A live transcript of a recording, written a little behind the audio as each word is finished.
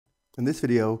In this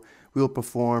video, we will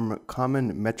perform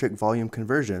common metric volume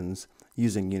conversions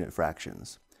using unit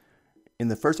fractions. In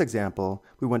the first example,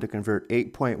 we want to convert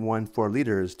 8.14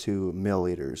 liters to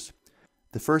milliliters.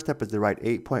 The first step is to write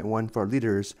 8.14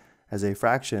 liters as a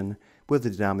fraction with a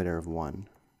denominator of 1.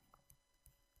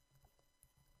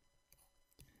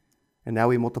 And now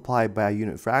we multiply by a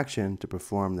unit fraction to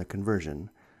perform the conversion.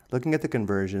 Looking at the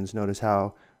conversions, notice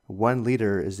how 1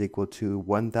 liter is equal to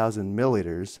 1,000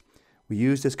 milliliters. We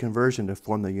use this conversion to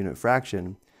form the unit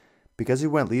fraction. Because we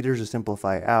want liters to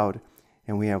simplify out,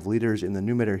 and we have liters in the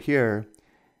numerator here,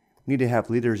 we need to have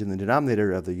liters in the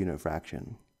denominator of the unit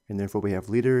fraction. And therefore we have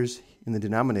liters in the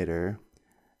denominator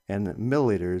and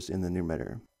milliliters in the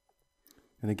numerator.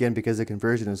 And again, because the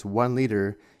conversion is 1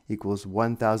 liter equals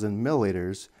 1,000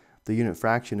 milliliters, the unit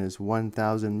fraction is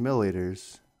 1,000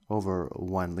 milliliters over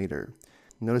 1 liter.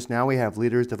 Notice now we have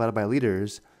liters divided by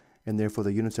liters, and therefore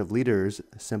the units of liters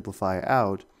simplify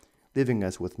out, leaving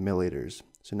us with milliliters.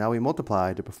 So now we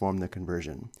multiply to perform the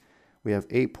conversion. We have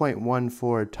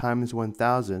 8.14 times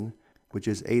 1,000, which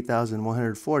is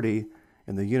 8,140,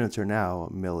 and the units are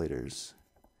now milliliters.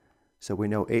 So we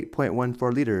know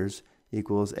 8.14 liters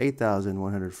equals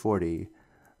 8,140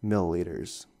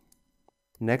 milliliters.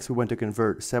 Next, we want to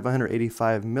convert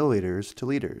 785 milliliters to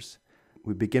liters.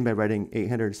 We begin by writing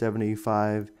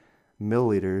 875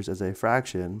 milliliters as a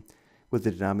fraction with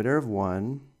the denominator of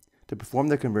 1. To perform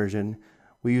the conversion,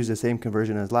 we use the same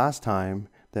conversion as last time,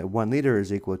 that 1 liter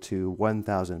is equal to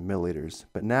 1,000 milliliters.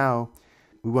 But now,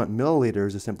 we want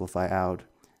milliliters to simplify out,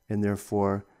 and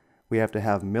therefore, we have to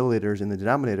have milliliters in the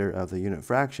denominator of the unit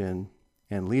fraction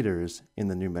and liters in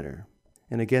the numerator.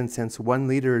 And again, since 1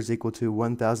 liter is equal to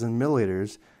 1,000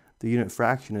 milliliters, the unit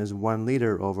fraction is 1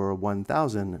 liter over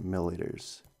 1,000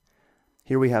 milliliters.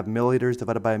 Here we have milliliters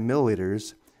divided by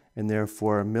milliliters, and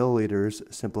therefore milliliters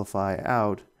simplify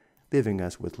out, leaving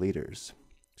us with liters.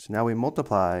 So now we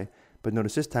multiply, but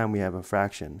notice this time we have a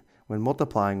fraction. When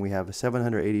multiplying, we have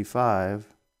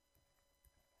 785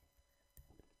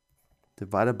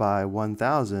 divided by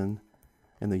 1,000,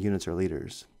 and the units are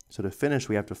liters. So to finish,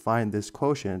 we have to find this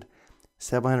quotient.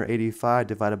 785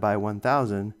 divided by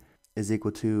 1,000 is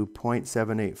equal to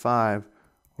 0.785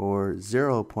 or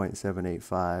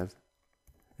 0.785,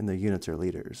 and the units are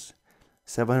liters.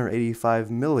 785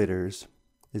 milliliters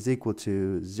is equal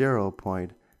to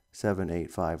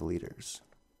 0.785 liters.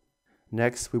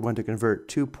 Next, we want to convert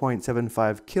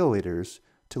 2.75 kiloliters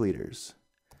to liters.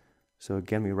 So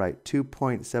again, we write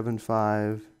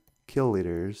 2.75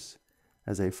 kiloliters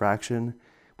as a fraction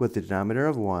with the denominator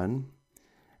of 1.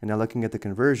 And now looking at the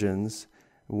conversions,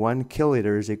 1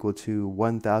 kiloliter is equal to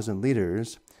 1,000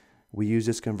 liters. We use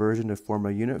this conversion to form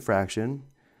a unit fraction.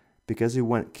 Because we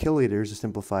want kiloliters to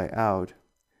simplify out,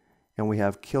 and we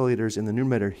have kiloliters in the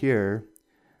numerator here,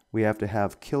 we have to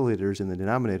have kiloliters in the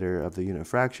denominator of the unit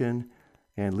fraction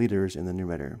and liters in the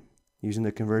numerator. Using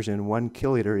the conversion, 1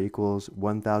 kiloliter equals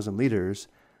 1,000 liters.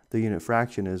 The unit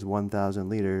fraction is 1,000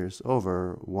 liters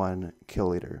over 1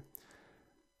 kiloliter.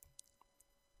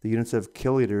 The units of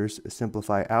kiloliters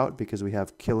simplify out because we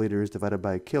have kiloliters divided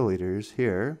by kiloliters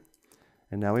here.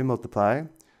 And now we multiply.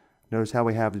 Notice how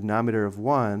we have the denominator of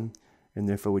 1, and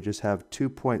therefore we just have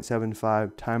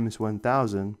 2.75 times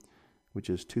 1,000, which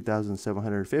is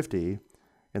 2,750,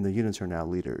 and the units are now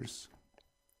liters.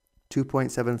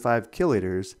 2.75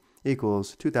 kiloliters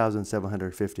equals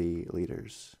 2,750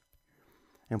 liters.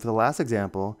 And for the last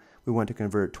example, we want to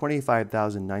convert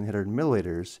 25,900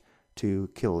 milliliters to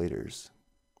kiloliters.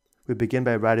 We begin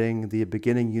by writing the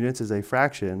beginning units as a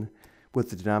fraction with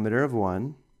the denominator of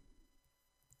 1.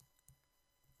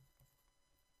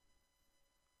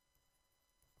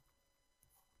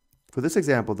 For this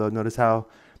example, though, notice how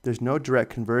there's no direct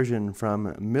conversion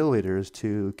from milliliters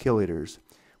to kiloliters.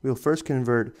 We'll first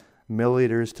convert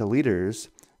milliliters to liters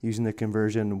using the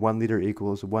conversion 1 liter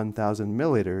equals 1,000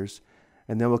 milliliters,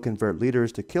 and then we'll convert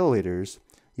liters to kiloliters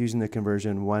using the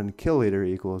conversion 1 kiloliter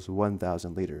equals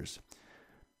 1,000 liters.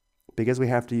 Because we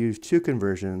have to use 2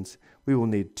 conversions, we will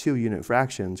need 2 unit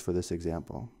fractions for this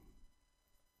example.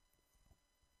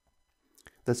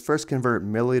 Let's first convert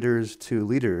milliliters to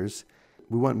liters.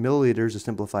 We want milliliters to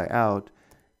simplify out,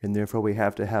 and therefore we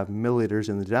have to have milliliters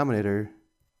in the denominator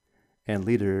and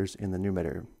liters in the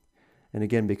numerator. And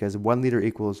again, because 1 liter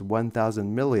equals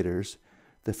 1,000 milliliters,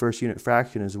 the first unit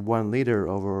fraction is 1 liter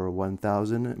over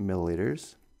 1,000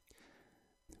 milliliters.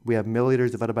 We have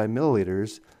milliliters divided by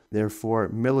milliliters, therefore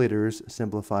milliliters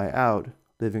simplify out,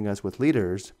 leaving us with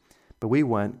liters, but we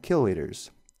want kiloliters,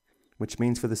 which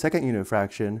means for the second unit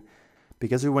fraction,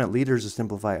 because we want liters to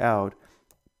simplify out,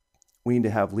 we need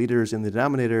to have liters in the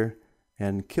denominator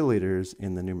and kiloliters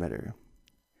in the numerator.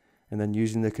 and then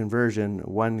using the conversion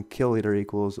 1 kiloliter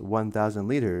equals 1,000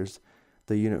 liters,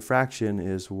 the unit fraction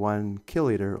is 1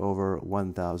 kiloliter over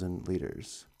 1,000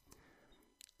 liters.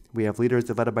 We have liters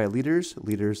divided by liters.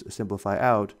 Liters simplify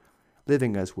out,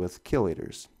 leaving us with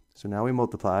kiloliters. So now we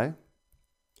multiply.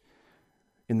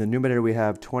 In the numerator, we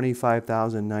have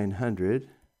 25,900.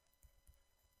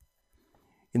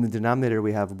 In the denominator,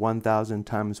 we have 1,000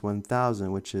 times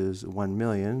 1,000, which is 1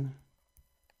 million.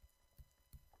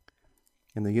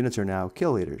 And the units are now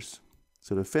kiloliters.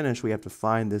 So to finish, we have to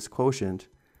find this quotient.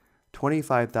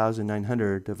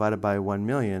 25,900 divided by 1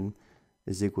 million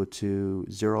is equal to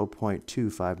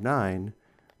 0.259.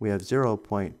 We have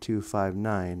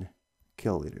 0.259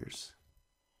 kiloliters.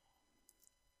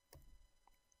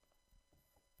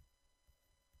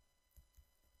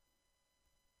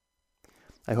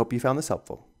 I hope you found this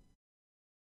helpful.